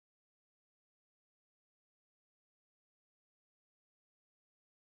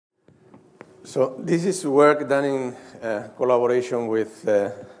So this is work done in collaboration with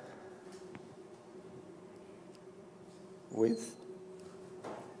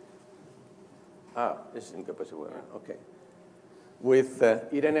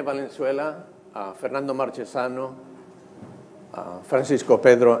Irene Valenzuela, Fernando Marchesano, Francisco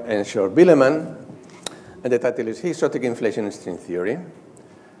Pedro, and Shor Bieleman, and the title is Higgs-otic inflation string theory.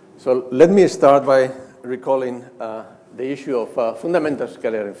 So let me start by recalling the issue of fundamental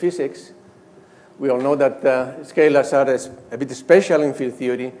scalar in physics. We all know that scalars are a bit special in field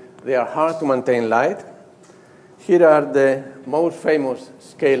theory. They are hard to maintain light. Here are the most famous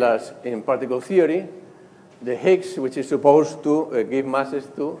scalars in particle theory. The Higgs, which is supposed to give masses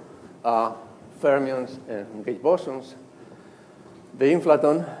to fermions and gauge bosons. The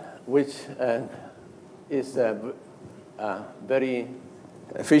inflaton, which is a very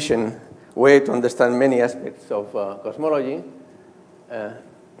efficient way to understand many aspects of cosmology.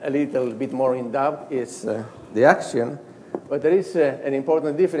 A little bit more in depth is the axion. But there is an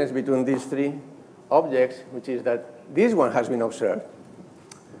important difference between these three objects, which is that this one has been observed.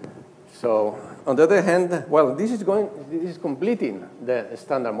 So on the other hand, well, this is completing the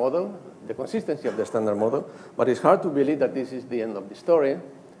standard model, the consistency of the standard model, but it's hard to believe that this is the end of the story.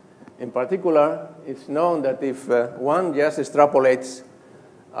 In particular, it's known that if one just extrapolates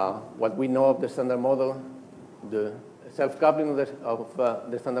what we know of the standard model, the self-coupling of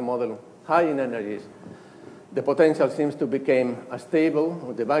the standard model high in energies, the potential seems to become stable,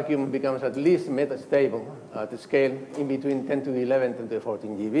 or the vacuum becomes at least metastable at a scale in between 10 to the 11, 10 to the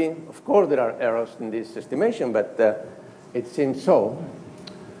 14 GeV. Of course, there are errors in this estimation, but it seems so.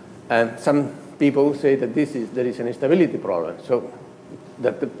 And some people say that there is an instability problem, so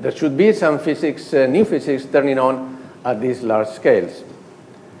that there should be some physics, new physics turning on at these large scales.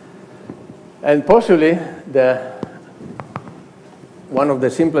 And possibly, one of the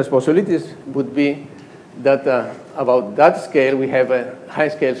simplest possibilities would be that about that scale, we have a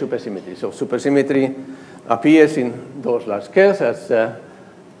high-scale supersymmetry. So supersymmetry appears in those large scales, as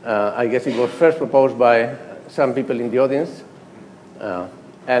I guess it was first proposed by some people in the audience.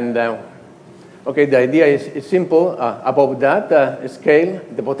 Okay, the idea is simple. Above that scale,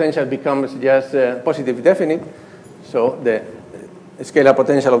 the potential becomes just positive definite. So the scalar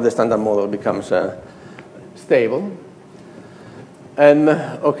potential of the standard model becomes stable. And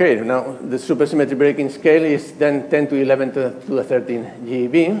okay, now the supersymmetry breaking scale is then 10 to 11 to the 13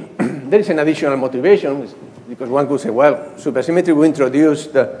 GeV. There is an additional motivation, because one could say, well, supersymmetry we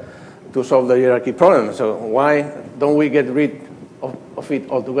introduced to solve the hierarchy problem, so why don't we get rid of it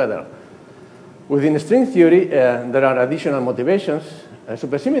altogether? Within string theory, there are additional motivations.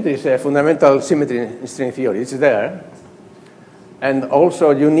 Supersymmetry is a fundamental symmetry in string theory. It's there. And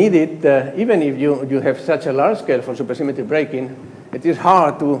also, you need it, even if you have such a large scale for supersymmetry breaking, it is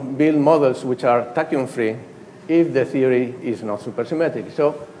hard to build models which are tachyon-free if the theory is not supersymmetric.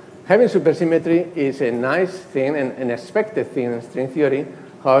 So having supersymmetry is a nice thing and an expected thing in string theory,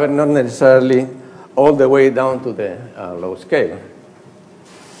 however, not necessarily all the way down to the low scale.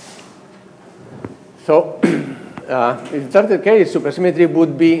 So in that case, supersymmetry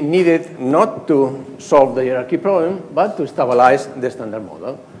would be needed not to solve the hierarchy problem, but to stabilize the standard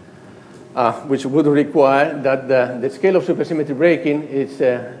model, which would require that the scale of supersymmetry breaking is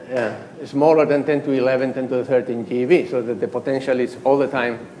smaller than 10 to 11, 10 to the 13 GeV, so that the potential is all the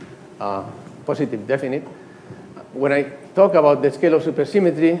time positive definite. When I talk about the scale of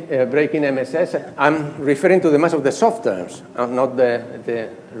supersymmetry breaking MSS, I'm referring to the mass of the soft terms, not the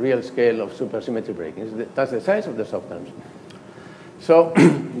real scale of supersymmetry breaking. That's the size of the soft terms. So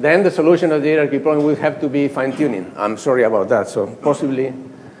then the solution of the hierarchy problem will have to be fine-tuning. I'm sorry about that. So possibly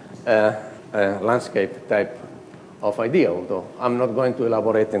a landscape type of idea, although I'm not going to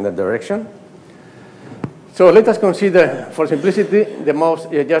elaborate in that direction. So let us consider, for simplicity, the most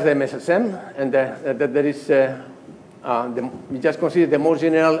just the MSSM, and that there is we just consider the most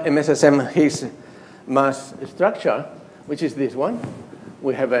general MSSM Higgs mass structure, which is this one.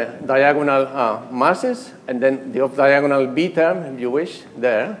 We have a diagonal masses, and then the off-diagonal B term, if you wish,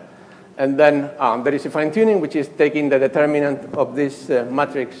 there. And then there is a fine-tuning, which is taking the determinant of this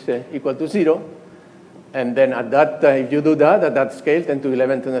matrix equal to 0. And then at that, if you do that, at that scale, 10 to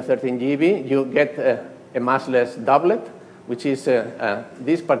 11 to the 13 GeV, you get a massless doublet, which is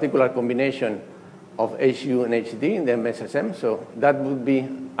this particular combination of HU and HD in the MSSM. So that would be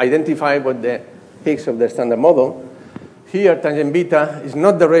identified with the Higgs of the standard model. Here, tangent beta is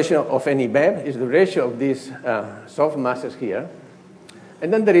not the ratio of any BEV, it's the ratio of these soft masses here.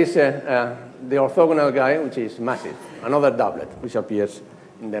 And then there is the orthogonal guy, which is massive, another doublet, which appears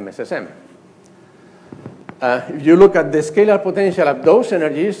in the MSSM. If you look at the scalar potential of those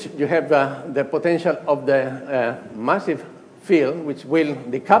energies, you have the potential of the massive field, which will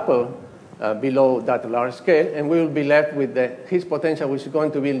decouple below that large scale, and we will be left with the Higgs potential, which is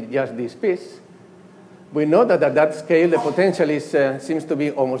going to be just this piece. We know that at that scale, the potential seems to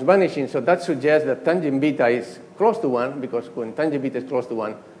be almost vanishing, so that suggests that tangent beta is close to 1, because when tangent beta is close to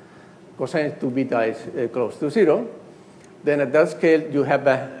 1, cosine 2 beta is close to 0. Then at that scale, you have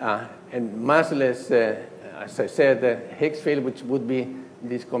a massless, as I said, Higgs field, which would be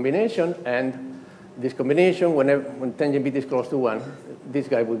this combination, and this combination, when tangent beta is close to 1, this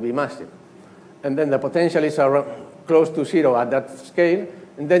guy would be massive. And then the potential is close to 0 at that scale,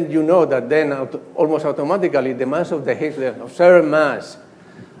 and then you know that then almost automatically the mass of the Higgs, the observed mass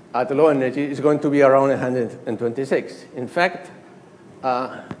at low energy, is going to be around 126. In fact,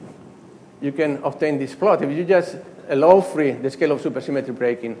 you can obtain this plot. If you just allow free the scale of supersymmetry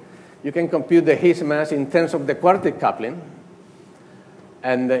breaking, you can compute the Higgs mass in terms of the quartic coupling.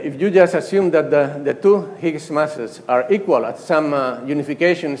 And if you just assume that the two Higgs masses are equal at some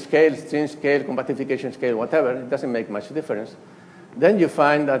unification scale, string scale, compactification scale, whatever, it doesn't make much difference, then you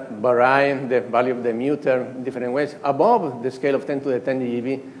find that varying the value of the mu term in different ways above the scale of 10 to the 10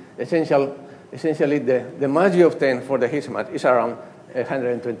 GeV, essentially the mass you obtain for the Higgs mass is around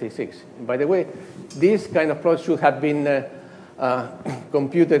 126. By the way, this kind of plot should have been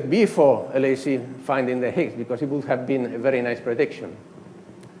computed before LHC finding the Higgs, because it would have been a very nice prediction.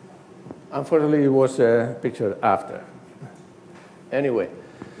 Unfortunately, it was pictured after. Anyway,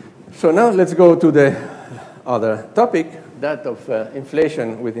 so now let's go to the other topic, that of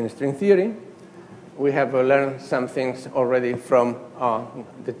inflation within string theory. We have learned some things already from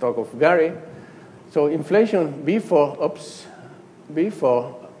the talk of Gary. So inflation before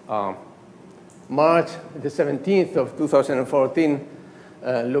March the 17th of 2014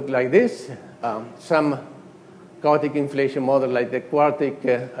 looked like this. Some chaotic inflation model like the quartic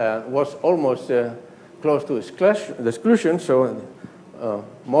was almost close to exclusion. So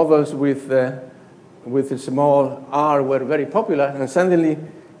models with a small r were very popular, and suddenly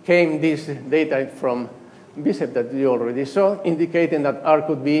came this data from Bicep that you already saw, indicating that r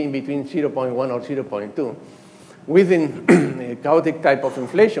could be in between 0.1 or 0.2. Within a chaotic type of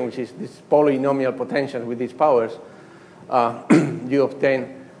inflation, which is this polynomial potential with these powers, you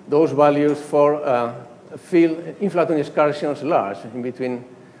obtain those values for field inflaton excursions large, in between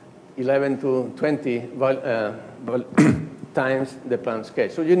 11 to 20 times the Planck scale.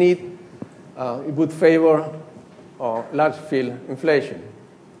 So you need, it would favor large field inflation.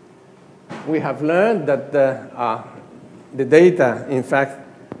 We have learned that the data, in fact,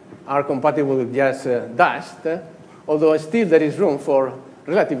 are compatible with just dust, although still there is room for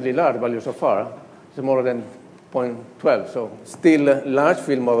relatively large values of R, smaller than 0.12. So still large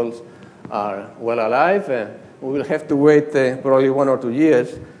field models are well alive. We will have to wait probably 1 or 2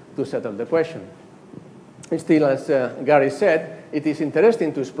 years to settle the question. Still, as Gary said, it is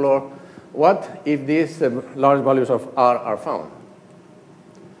interesting to explore what if these large values of R are found.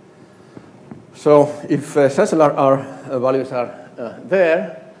 So if such large R values are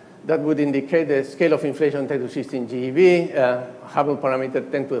there, that would indicate the scale of inflation 10 to 16 GeV, Hubble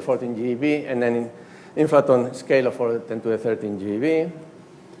parameter 10 to the 14 GeV, and then inflaton scale of 10 to the 13 GeV.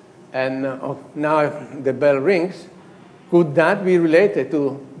 And now the bell rings. Could that be related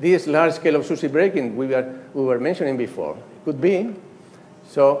to this large scale of SUSY breaking we were mentioning before? Could be.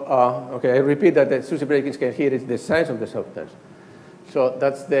 So, okay, I repeat that the SUSY breaking scale here is the size of the substance. So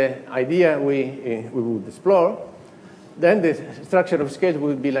that's the idea we would explore. Then the structure of scales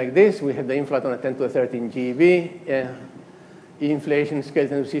would be like this. We have the inflaton at 10 to the 13 GeV, inflation scale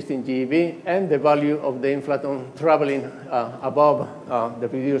 10 to 16 GeV, and the value of the inflaton traveling above the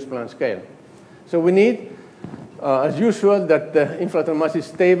reduced Planck scale. So we need, as usual, that the inflaton mass is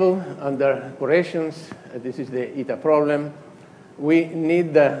stable under corrections. This is the eta problem. We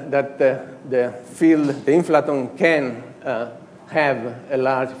need that the field, the inflaton can have a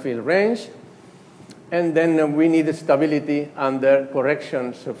large field range. And then we need stability under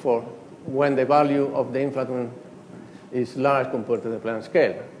corrections for when the value of the inflaton is large compared to the Planck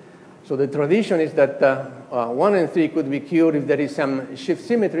scale. So the tradition is that 1 and 3 could be cured if there is some shift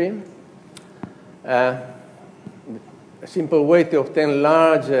symmetry. A simple way to obtain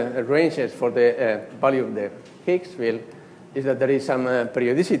large ranges for the value of the Higgs field is that there is some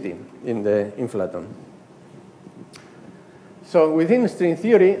periodicity in the inflaton. So within string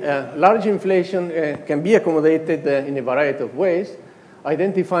theory, large inflation can be accommodated in a variety of ways,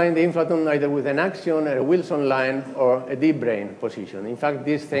 identifying the inflaton either with an axion, a Wilson line, or a deep brane position. In fact,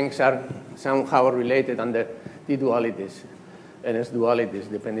 these things are somehow related under D dualities and S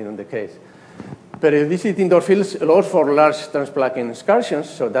dualities, depending on the case. Periodicity indoor fields allows for large transplacking excursions,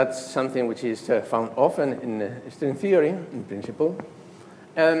 so that's something which is found often in string theory, in principle.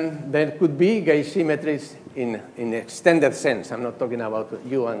 And there could be gauge symmetries in extended sense. I'm not talking about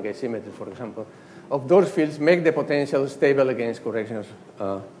U1 gauge symmetry, for example. Of those fields, make the potential stable against corrections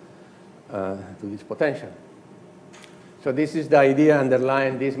to this potential. So this is the idea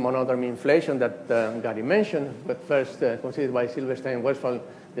underlying this monodromy inflation that Gary mentioned, but first considered by Silverstein and Westphal.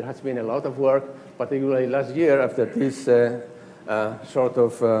 There has been a lot of work, particularly last year after this sort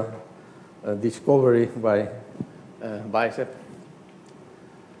of discovery by Bicep.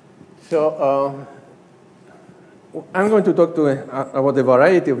 So I'm going to talk about the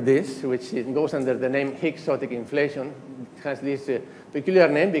variety of this, which goes under the name Higgs-otic inflation. It has this peculiar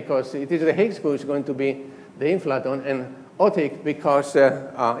name because it is the Higgs who is going to be the inflaton, and otic because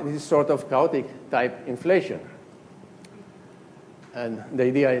it is sort of chaotic type inflation. And the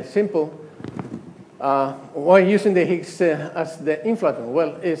idea is simple. Why using the Higgs as the inflaton?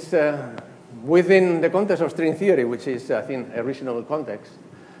 Well, it's within the context of string theory, which is, I think, a reasonable context.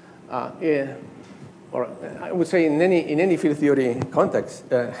 Or I would say in any field theory context,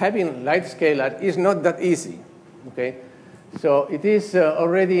 having light scalar is not that easy. Okay, so it is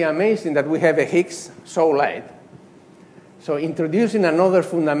already amazing that we have a Higgs so light. So introducing another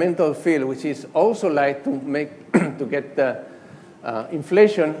fundamental field, which is also light, to get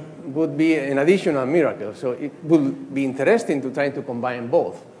inflation would be an additional miracle. So it would be interesting to try to combine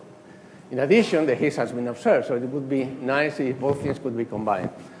both. In addition, the Higgs has been observed, so it would be nice if both things could be combined.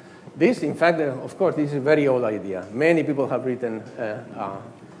 This, in fact, of course, this is a very old idea. Many people have written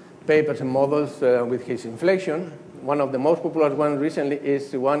papers and models with Higgs inflation. One of the most popular ones recently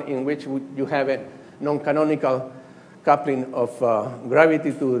is one in which you have a non-canonical coupling of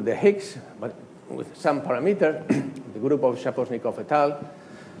gravity to the Higgs, but with some parameter, the group of Shaposhnikov et al.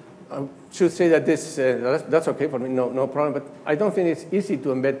 I should say that that's okay for me, no problem, but I don't think it's easy to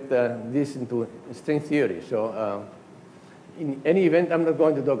embed this into string theory. So in any event, I'm not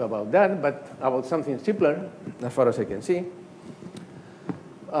going to talk about that, but about something simpler, as far as I can see.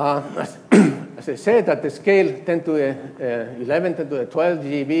 As I said, at the scale 10 to the 11, 10 to the 12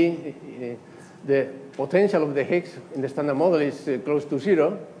 GeV, the potential of the Higgs in the standard model is close to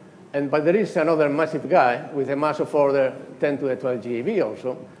 0. But there is another massive guy with a mass of order 10 to the 12 GeV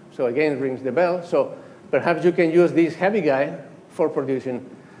also. So again, rings the bell. So perhaps you can use this heavy guy for producing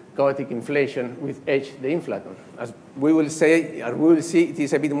chaotic inflation with H, the inflaton. As we will say, or we will see, it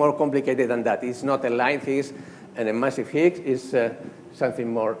is a bit more complicated than that. It's not a light Higgs and a massive Higgs. It's something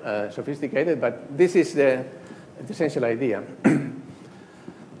more sophisticated. But this is the essential idea.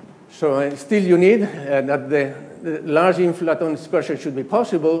 So still you need that the large inflaton dispersion should be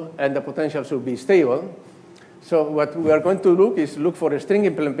possible and the potential should be stable. So what we are going to look for a string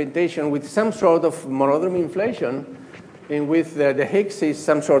implementation with some sort of monodromy inflation in which the Higgs is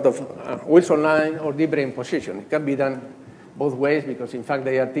some sort of Wilson line or deep brane position. It can be done both ways because, in fact,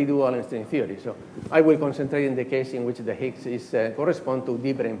 they are T-dual in string theory. So I will concentrate in the case in which the Higgs is correspond to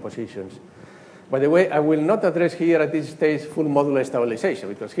deep brane positions. By the way, I will not address here at this stage full modular stabilization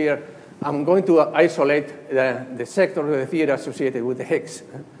because here I'm going to isolate the sector of the theory associated with the Higgs.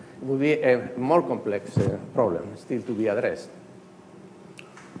 It will be a more complex problem still to be addressed.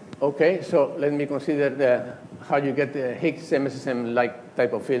 Okay, so let me consider how you get the Higgs MSSM-like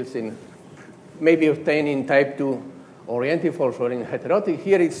type of fields in maybe obtaining type 2 orientifolds or in heterotic.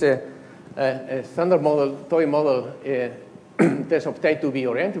 Here it's a standard model, toy model test of type 2B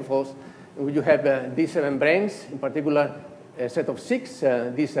orientifolds. You have D7 branes, in particular a set of 6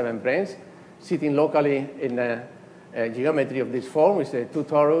 D7 branes sitting locally in a geometry of this form with 2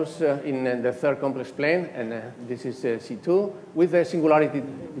 torus in the third complex plane, and this is C2 with a singularity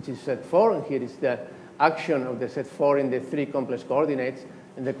which is set 4, and here is the action of the set 4 in the 3 complex coordinates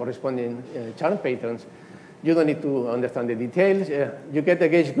and the corresponding charm patterns. You don't need to understand the details. You get a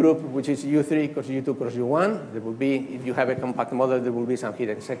gauge group, which is U3 cross U2 cross U1. There will be, if you have a compact model, there will be some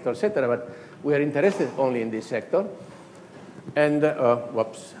hidden sector, etc. But we are interested only in this sector. And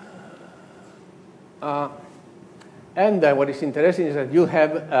what is interesting is that you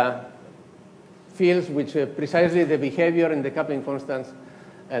have fields which precisely the behavior and the coupling constants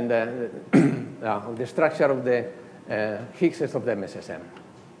and the structure of the Higgses of the MSSM.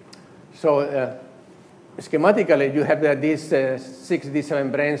 So schematically, you have these 6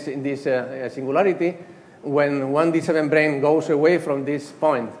 D7 branes in this singularity. When one D7 brane goes away from this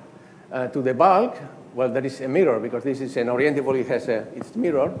point to the bulk, well, there is a mirror, because this is an orientifold, it has its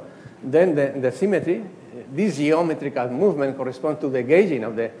mirror. Then the symmetry, this geometrical movement corresponds to the gauging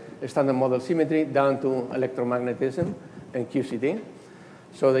of the standard model symmetry down to electromagnetism and QCD.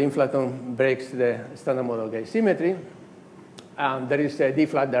 So the inflaton breaks the standard model gauge symmetry. There is a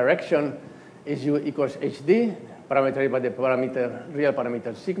d-flat direction is u equals hd, parameterized by the real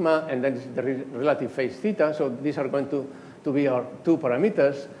parameter sigma, and then the relative phase theta. So these are going to be our two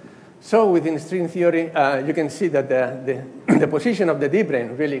parameters. So within string theory, you can see that the position of the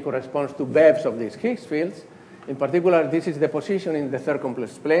d-brane really corresponds to BEVs of these Higgs fields. In particular, this is the position in the third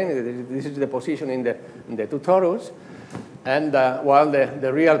complex plane. This is the position in the two torus. And while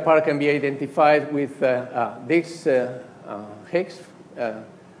the real part can be identified with this Higgs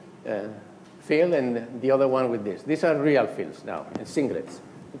field and the other one with this. These are real fields now, and singlets,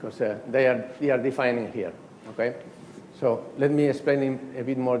 because they are defining here. Okay? So let me explain in a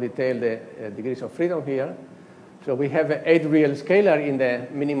bit more detail the degrees of freedom here. So we have 8 real scalars in the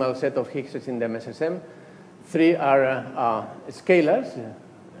minimal set of Higgses in the MSSM. 3 are scalars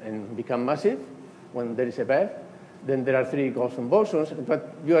and become massive when there is a BEV. Then there are 3 Gaussian bosons,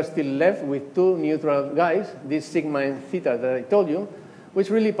 but you are still left with 2 neutral guys, this sigma and theta that I told you, which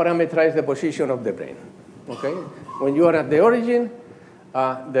really parameterize the position of the brane. Okay? When you are at the origin,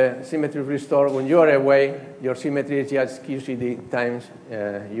 the symmetry restored. When you are away, your symmetry is just QCD times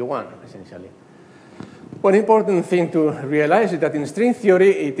U1, essentially. One important thing to realize is that in string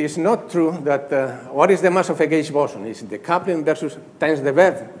theory, it is not true that what is the mass of a gauge boson? Is it the coupling versus times the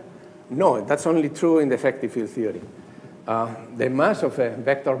BEV? No, that's only true in the effective field theory. The mass of a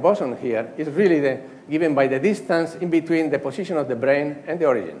vector boson here is really given by the distance in between the position of the brane and the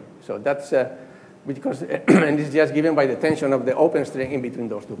origin. So that's because, and it's just given by the tension of the open string in between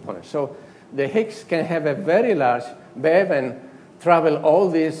those 2 points. So the Higgs can have a very large BEV and travel all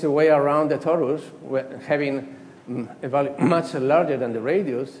this way around the torus, having a value much larger than the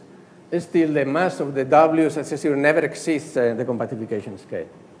radius. Still, the mass of the W's as zero never exceeds the compactification scale.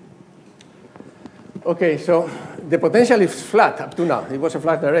 Okay, so the potential is flat up to now. It was a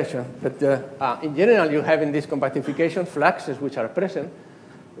flat direction. But in general, you have in this compactification fluxes which are present.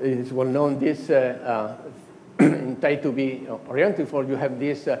 It's well known this in type 2B oriented form, you have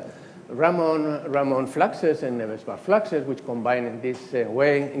these Ramon fluxes and Neves-Bar fluxes, which combine in this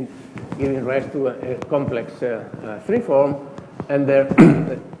way, giving rise to a complex free form. And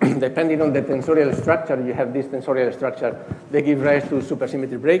depending on the tensorial structure, you have this tensorial structure. They give rise to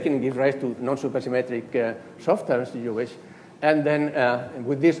supersymmetry breaking, give rise to non-supersymmetric soft terms, if you wish. And then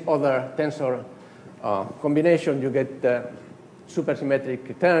with this other tensor combination, you get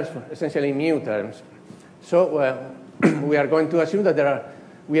supersymmetric terms, essentially mu terms. So we are going to assume that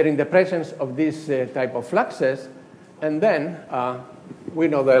we are in the presence of this type of fluxes. And then we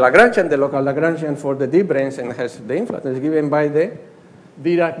know the Lagrangian, the local Lagrangian for the d-branes, and has the influence given by the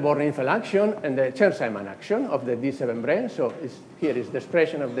Dirac-Born-Infeld action and the Chern-Simon action of the D7 brane. So here is the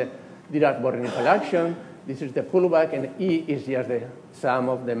expression of the Dirac-Born-Infeld action. This is the pullback, and E is just the sum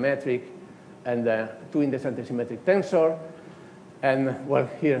of the metric and the 2 indecent symmetric tensor. And, well,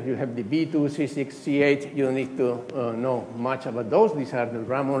 here you have the B2, C6, C8. You don't need to know much about those. These are the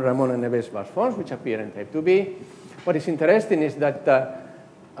Ramon, and Neves-Bar forms, which appear in type 2B. What is interesting is that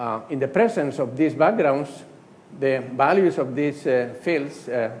in the presence of these backgrounds, the values of these fields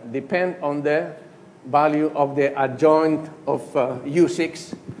depend on the value of the adjoint of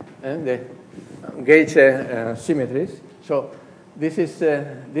U6 and the gauge symmetries. So this is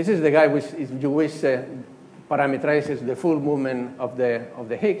the guy which, if you wish, parameterizes the full movement of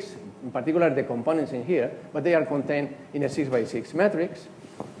the Higgs, in particular the components in here, but they are contained in a 6x6 matrix.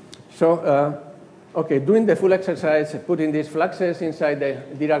 So, okay, doing the full exercise, putting these fluxes inside the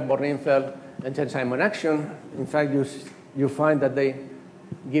Dirac-Born-Infeld and Chern-Simon action, in fact, you find that they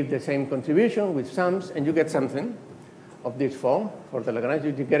give the same contribution with sums, and you get something of this form for the Lagrange.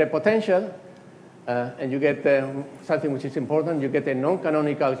 You get a potential, and you get something which is important. You get a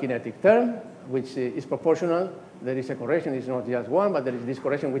non-canonical kinetic term, which is proportional. There is a correlation. It's not just one, but there is this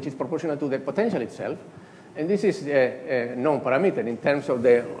correlation which is proportional to the potential itself. And this is a known parameter in terms of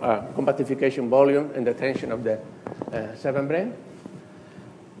the compactification volume and the tension of the 7 brane.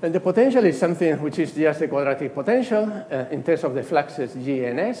 And the potential is something which is just a quadratic potential in terms of the fluxes G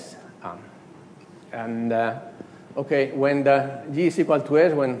and S. Okay, when the G is equal to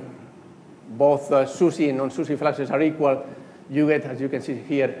S, when both SUSY and non-SUSY fluxes are equal, you get, as you can see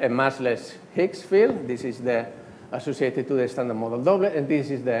here, a massless Higgs field. This is the associated to the standard model doublet, and this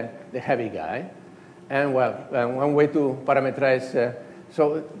is the heavy guy. And, well, one way to parameterize,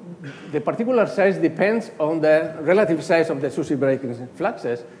 so the particular size depends on the relative size of the SUSY breaking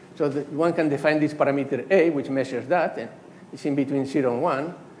fluxes. So one can define this parameter A, which measures that, and it's in between 0 and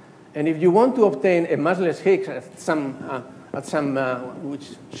 1. And if you want to obtain a massless Higgs at some which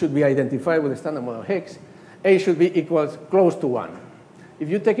should be identified with the standard model Higgs, A should be close to 1. if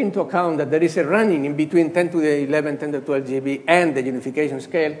you take into account that there is a running in between 10 to the 11, 10 to the 12 GB and the unification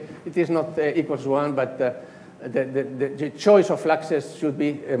scale, it is not equals 1, but the choice of fluxes should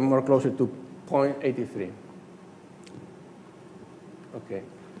be more closer to 0.83. Okay.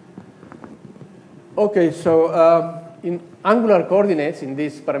 Okay, so in angular coordinates, in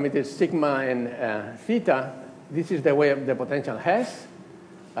these parameters sigma and theta, this is the way the potential has,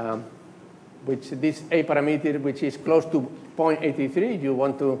 which this A parameter, which is close to 0.83. You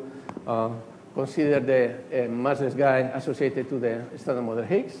want to consider the massless guy associated to the standard model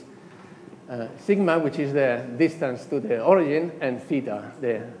Higgs. Sigma, which is the distance to the origin, and theta,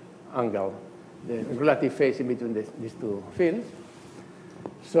 the angle, the relative phase in between these two fields.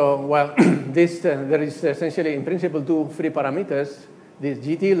 So, well, there is essentially, in principle, two free parameters. This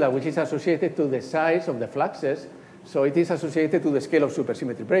G tilde, which is associated to the size of the fluxes. So it is associated to the scale of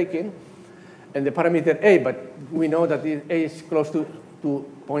supersymmetry breaking. And the parameter A, but we know that A is close to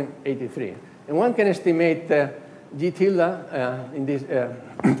 0.83. And one can estimate G tilde in this,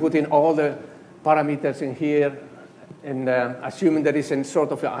 putting all the parameters in here, and assuming there is a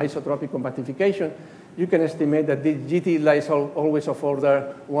sort of isotropic compactification, you can estimate that the G tilde is always of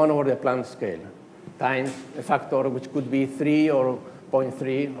order 1 over the Planck scale, times a factor which could be 3 or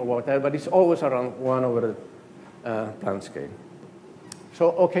 0.3 or whatever, but it's always around 1 over the Planck scale.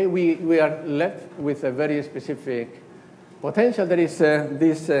 So, okay, we are left with a very specific potential. There is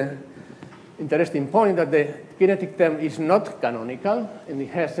this interesting point that the kinetic term is not canonical, and it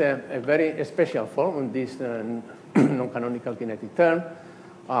has a very special form in this non-canonical kinetic term.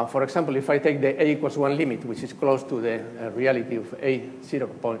 For example, if I take the A equals 1 limit, which is close to the reality of A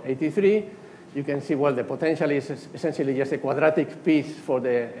 0.83, you can see, well, the potential is essentially just a quadratic piece for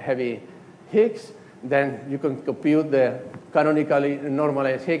the heavy Higgs. Then you can compute the canonically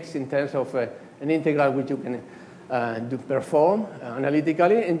normalized Higgs in terms of an integral which you can perform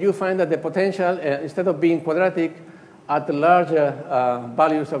analytically. And you find that the potential, instead of being quadratic at larger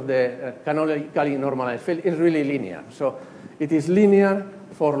values of the canonically normalized field, is really linear. So it is linear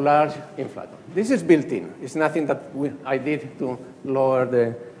for large inflaton. This is built in. It's nothing that I did to lower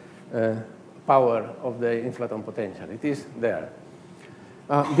the power of the inflaton potential. It is there.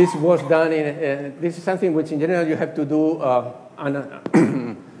 This was done in, this is something which in general you have to do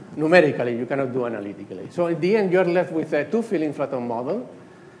numerically. You cannot do analytically. So in the end, you're left with a two-field inflaton model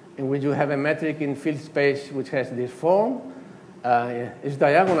in which you have a metric in field space which has this form. It's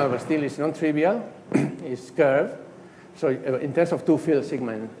diagonal, but still it's non-trivial. It's curved. So in terms of two fields,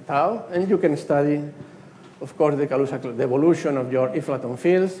 sigma and tau, and you can study, of course, the evolution of your inflaton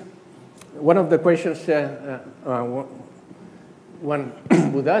fields. One of the questions one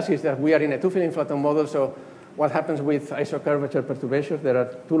would ask is that we are in a two-field inflaton model, so what happens with isocurvature perturbations? There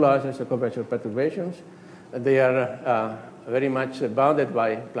are two large isocurvature perturbations. They are very much bounded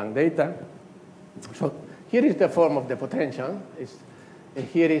by Planck data. So here is the form of the potential. And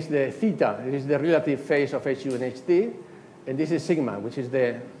here is the theta. It is the relative phase of HU and HT. And this is sigma, which is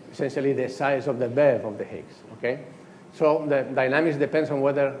essentially the size of the BEV of the Higgs. Okay? So the dynamics depends on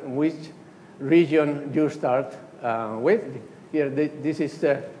which region you start with. Here, this is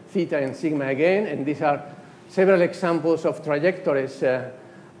theta and sigma again. And these are several examples of trajectories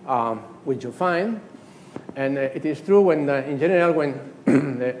which you find. And it is true when, in general, when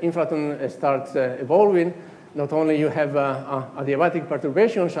the inflaton starts evolving, not only you have adiabatic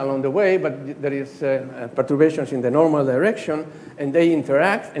perturbations along the way, but there is perturbations in the normal direction, and they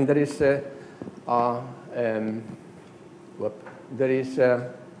interact, and there is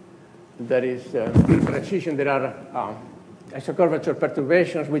transition. There are isocurvature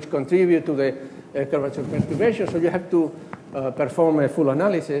perturbations which contribute to the curvature perturbation. So you have to perform a full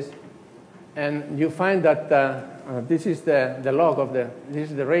analysis, and you find that this is the log of this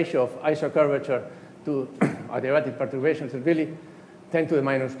is the ratio of isocurvature to adiabatic perturbations. It's really 10 to the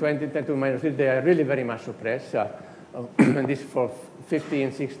minus 20, 10 to the minus 30. They are really very much suppressed, and this for 50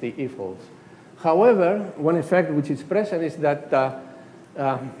 and 60 E-folds. However, one effect which is present is that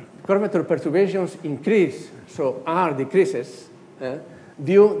curvature perturbations increase, so R decreases,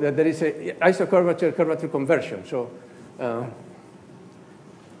 due that there is a isocurvature-curvature conversion. So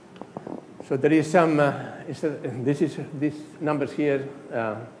there is some, these numbers here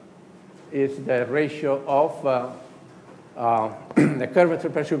is the ratio of the curvature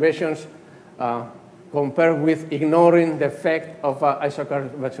perturbations compared with ignoring the effect of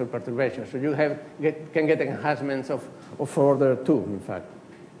isocurvature perturbations. So you can get enhancements of order 2, in fact.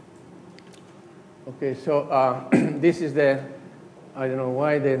 Okay, so this is I don't know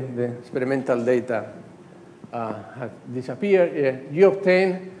why the experimental data have disappeared. You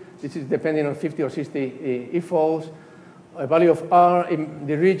obtain, this is depending on 50 or 60 E-folds, a value of R in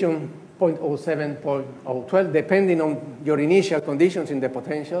the region 0.07, 0.012, depending on your initial conditions in the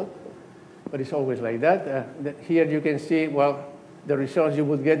potential. But it's always like that. Here you can see, well, the results you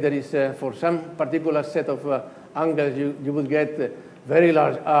would get, there is, for some particular set of angles, you would get very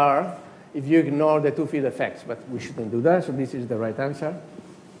large R if you ignore the two-field effects. But we shouldn't do that, so this is the right answer.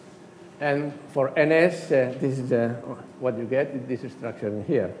 And for NS, this is what you get, this is structured in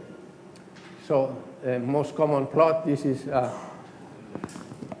here. So most common plot, this is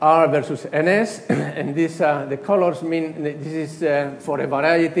R versus NS, and these the colors mean this is for a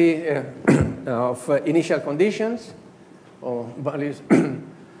variety of initial conditions or values.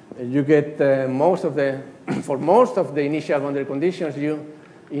 You get for most of the initial boundary conditions, you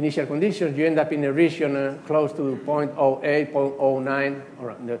end up in a region close to 0.08, 0.09,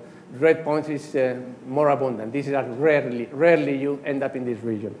 or the red points is more abundant. These are rarely you end up in this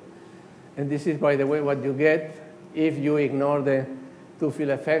region. And this is, by the way, what you get if you ignore the two-field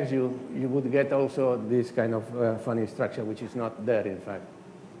effects. You would get also this kind of funny structure, which is not there, in fact.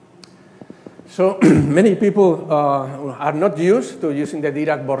 So many people are not used to using the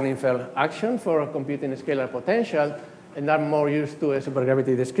Dirac-Bornfeld action for computing a scalar potential, and are more used to a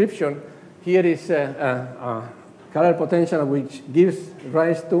supergravity description. Here is a scalar potential which gives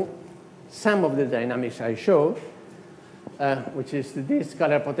rise to some of the dynamics I showed, which is this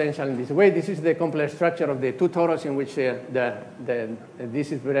scalar potential in this way. This is the complex structure of the two toroids in which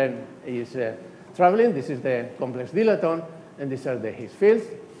this is traveling. This is the complex dilaton, and these are the Higgs fields.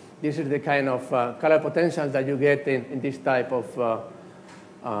 This is the kind of scalar potential that you get in this type of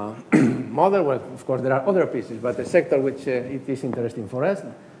model. Well, of course, there are other pieces, but the sector which it is interesting for us.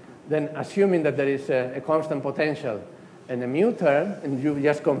 Then, assuming that there is a constant potential and a mu term, and you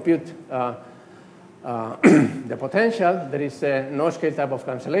just compute the potential, there is no scale type of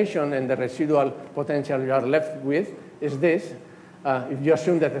cancellation, and the residual potential you are left with is this. If you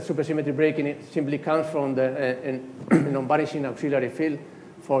assume that the supersymmetry breaking simply comes from the non-vanishing auxiliary field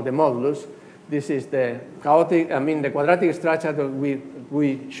for the modulus, this is the the quadratic structure that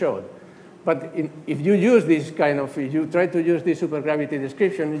we showed. But if you use this if you try to use this supergravity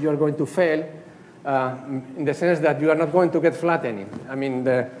description, you are going to fail in the sense that you are not going to get flattening. I mean,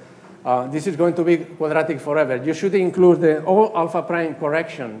 this is going to be quadratic forever. You should include all alpha prime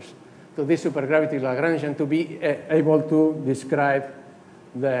corrections to this supergravity Lagrangian to be able to describe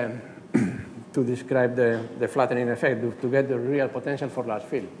the flattening effect, to get the real potential for large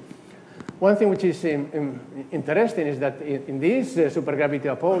field. One thing which is interesting is that in this supergravity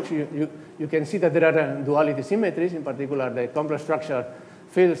approach, you can see that there are duality symmetries, in particular the complex structure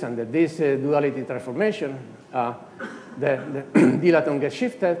fields and this duality transformation. The dilaton gets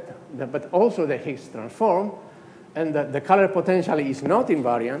shifted, but also the Higgs transform, and the scalar potential is not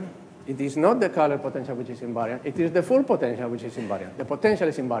invariant. It is not the scalar potential which is invariant. It is the full potential which is invariant. The potential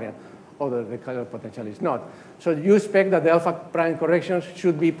is invariant, although the scalar potential is not. So you expect that the alpha prime corrections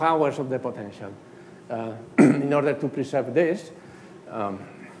should be powers of the potential in order to preserve this,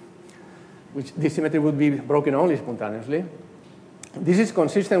 which this symmetry would be broken only spontaneously. This is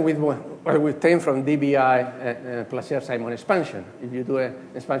consistent with what we obtained from DBI Placer-Simon expansion. If you do an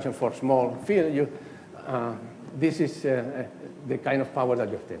expansion for small field, this is the kind of power that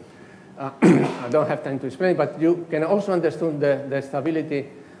you obtain. I don't have time to explain, but you can also understand the stability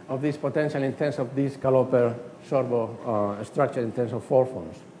of this potential in terms of this Caloper-Sorbo structure in terms of four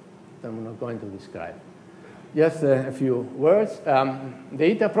forms that I'm not going to describe. Just a few words. The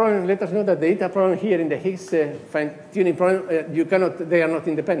eta problem, let us know that the eta problem here in the Higgs fine-tuning problem, they are not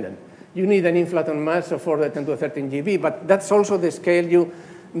independent. You need an inflaton mass of order 10 to the 13 GeV, but that's also the scale you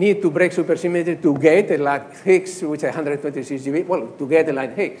need to break supersymmetry to get a like Higgs, which is 126 GeV, well, to get a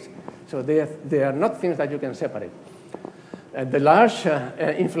like Higgs. So they are not things that you can separate. The large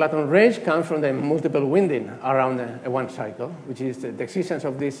inflaton range comes from the multiple winding around one cycle, which is the existence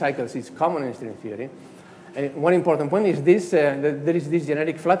of these cycles is common in string theory. And one important point is this, there is this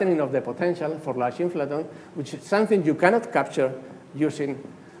generic flattening of the potential for large inflaton, which is something you cannot capture using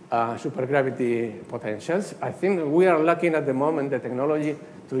supergravity potentials. I think we are lacking at the moment the technology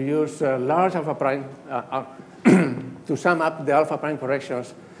to use large alpha prime to sum up the alpha prime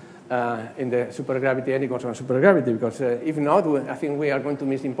corrections in the supergravity, any constant supergravity, because if not, I think we are going to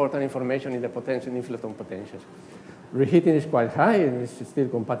miss important information in the potential inflaton potentials. Reheating is quite high, and it's still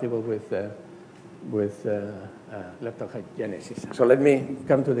compatible with leptogenesis. So let me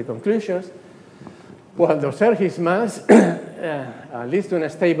come to the conclusions. Well, the observed Higgs mass leads to a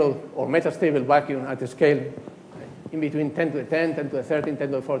stable or metastable vacuum at a scale in between 10 to the 10, 10 to the 13, 10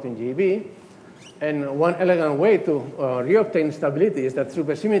 to the 14 GeV. And one elegant way to reobtain stability is that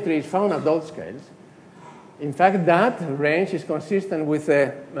supersymmetry is found at those scales. In fact, that range is consistent with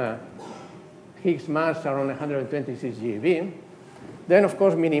the Higgs mass around 126 GeV. Then, of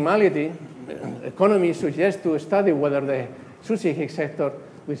course, minimality economy suggests to study whether the SUSY Higgs sector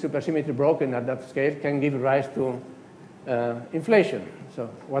with supersymmetry broken at that scale can give rise to inflation. So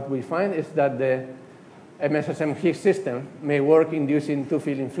what we find is that the MSSM Higgs system may work inducing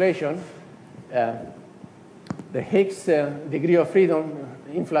two-field inflation. The Higgs degree of freedom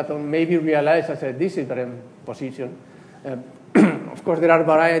inflaton may be realized as a disequilibrium position. Of course, there are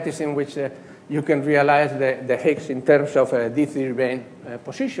varieties in which you can realize the Higgs in terms of a D3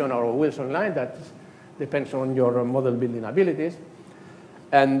 position or a Wilson line. That depends on your model building abilities.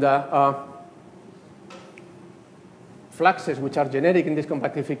 And fluxes which are generic in these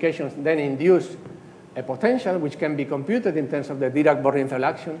compactifications then induce a potential which can be computed in terms of the Dirac-Born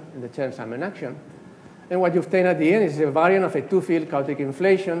interaction in the Chern-Simon action. And what you obtain at the end is a variant of a two-field chaotic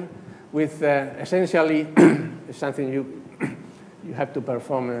inflation with essentially something you have to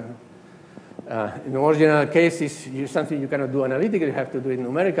perform. In the original case, is something you cannot do analytically, you have to do it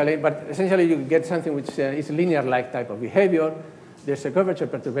numerically. But essentially, you get something which is linear-like type of behavior. The curvature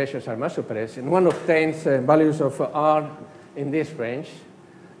perturbations are mass suppressed. And one obtains values of R in this range,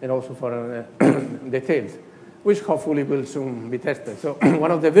 and also for details, which hopefully will soon be tested. So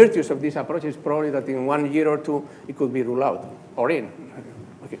one of the virtues of this approach is probably that in 1 year or two, it could be ruled out or in.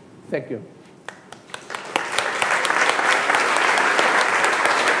 Okay, thank you.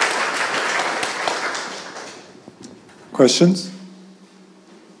 Questions?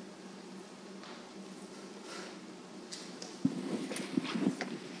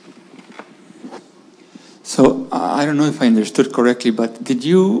 So I don't know if I understood correctly, but did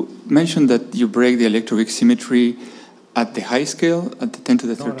you mention that you break the electroweak symmetry at the high scale, at the 10 to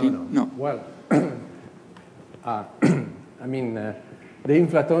the 13? No. Well, I mean, the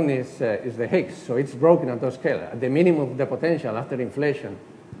inflaton is the Higgs, so it's broken at that scale. At the minimum of the potential after inflation,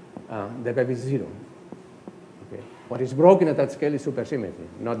 the BEV is 0. Okay. What is broken at that scale is supersymmetry,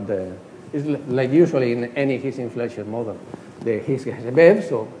 not the. It's like usually in any Higgs inflation model. The Higgs has a BEV,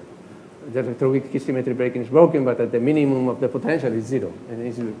 so the electroweak Higgs symmetry breaking is broken, but at the minimum of the potential is 0, and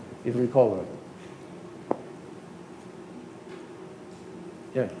it's recovered.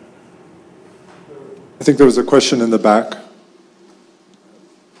 Yeah. I think there was a question in the back.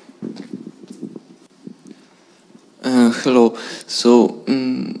 Hello. So,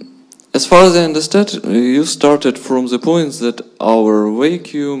 as far as I understand, you started from the point that our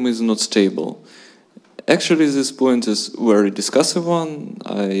vacuum is not stable. Actually, this point is a very discussive one.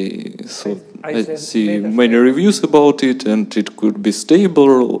 I see many reviews about it, and it could be stable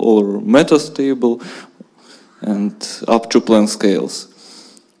or metastable, and up to Planck scales.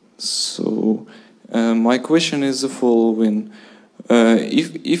 So, my question is the following: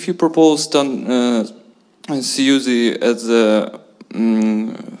 if you propose CUSY at the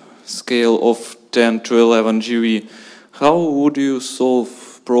scale of 10 to 11 GeV, how would you solve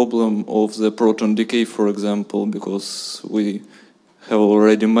problem of the proton decay, for example, because we have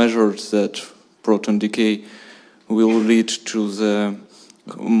already measured that proton decay will lead to the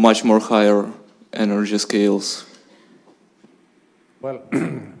much more higher energy scales? Well,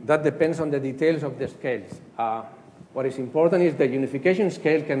 that depends on the details of the scales. What is important is the unification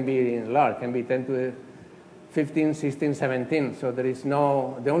scale can be large, can be 10 to 15, 16, 17. So there is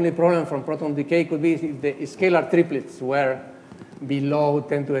no, the only problem from proton decay could be if the scalar triplets were below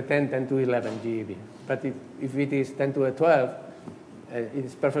 10 to the 10, 10 to 11 GeV. But if it is 10 to the 12, it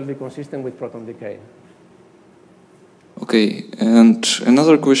is perfectly consistent with proton decay. Okay, and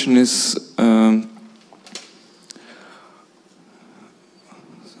another question is,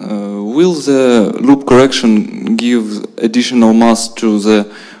 will the loop correction give additional mass to the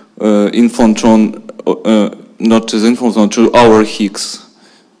inflaton, not to the inflaton, to our Higgs?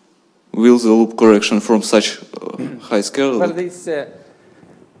 Will the loop correction from such high scale? Well, this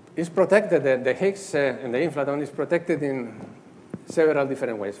is protected. The Higgs and the inflaton is protected in several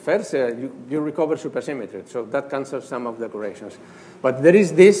different ways. First, you recover supersymmetry, so that cancels some of the corrections. But there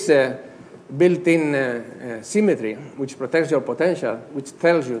is this built-in symmetry which protects your potential, which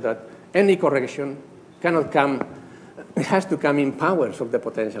tells you that any correction cannot come, it has to come in powers of the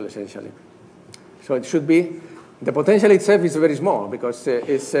potential, essentially. So it should be, the potential itself is very small because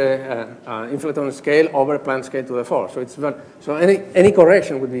it's inflaton scale over Planck scale to the 4. So it's so any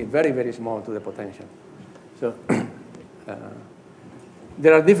correction would be very, very small to the potential. So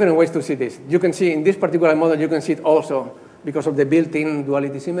there are different ways to see this. You can see in this particular model, you can see it also because of the built-in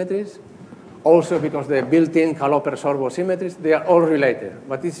duality symmetries, also because the built-in Caloper-Sorbo symmetries. They are all related,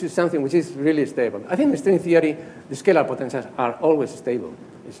 but this is something which is really stable. I think in string theory, the scalar potentials are always stable.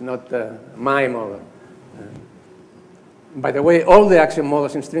 It's not my model. By the way, all the axion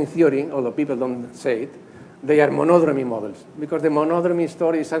models in string theory, although people don't say it, they are monodromy models, because the monodromy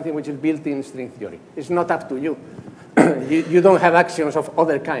story is something which is built in string theory. It's not up to you. You don't have axioms of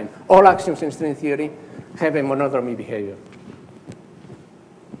other kind. All axioms in string theory have a monodromy behavior.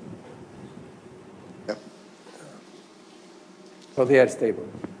 Yep. So they are stable.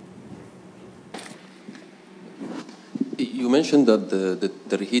 You mentioned that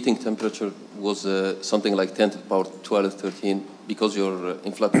the reheating temperature was something like 10 to the power 12, 13, because your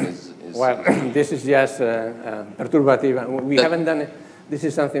inflaton is... Well, this is just perturbative. We haven't done it. This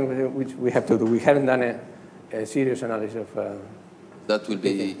is something which we have to do. We haven't done a serious analysis of... that will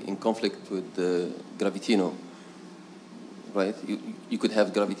be in conflict with the Gravitino, right? You could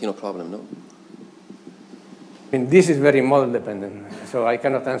have Gravitino problem, no? I mean, this is very model dependent, so I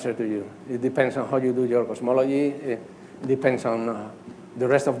cannot answer to you. It depends on how you do your cosmology. It depends on the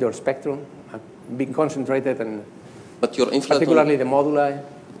rest of your spectrum, being concentrated, and but your inflaton, particularly the moduli.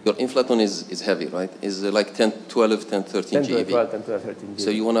 Your inflaton is heavy, right? Is like 10, 12, 10, 13 10 GeV. 12, 10, 12, 13 GeV. So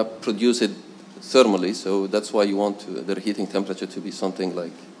you want to produce it thermally, so that's why you want the reheating temperature to be something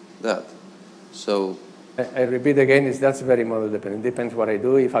like that. So I repeat again, that's very model dependent. It depends what I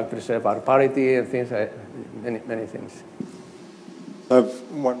do, if I preserve our parity and things, many things. I have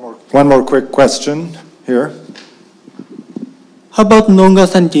one more quick question here. How about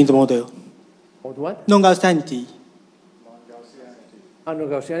non-Gaussianity in the model? What? Non-Gaussianity.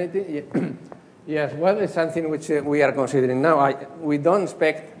 Non-Gaussianity? Yes, well, it's something which we are considering now. We don't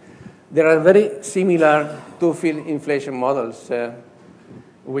expect, there are very similar two-field inflation models,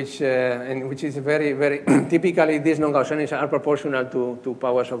 which is very, very, typically these non-Gaussianities are proportional to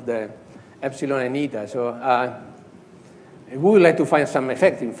powers of the epsilon and eta. So we would like to find some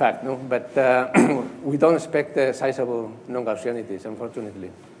effect, in fact, no? But we don't expect sizable non-Gaussianities,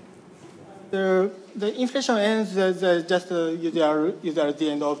 unfortunately. The inflation ends just usually at the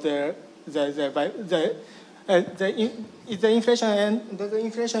end of is the inflation end? Does the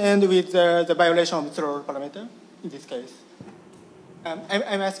inflation end with the violation of threshold parameter in this case?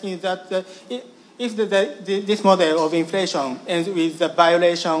 I'm asking that if this model of inflation ends with the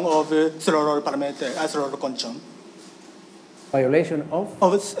violation of threshold parameter as threshold condition. Violation of?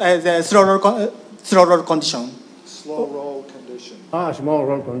 Of the threshold condition. Slow roll condition. Small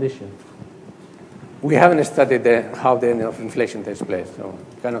roll condition. We haven't studied how the end of inflation takes place, so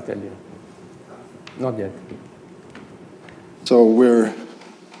cannot tell you. Not yet. So we're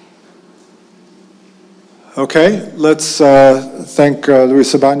okay. Let's thank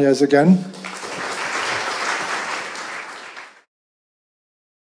Luis Ibanez again.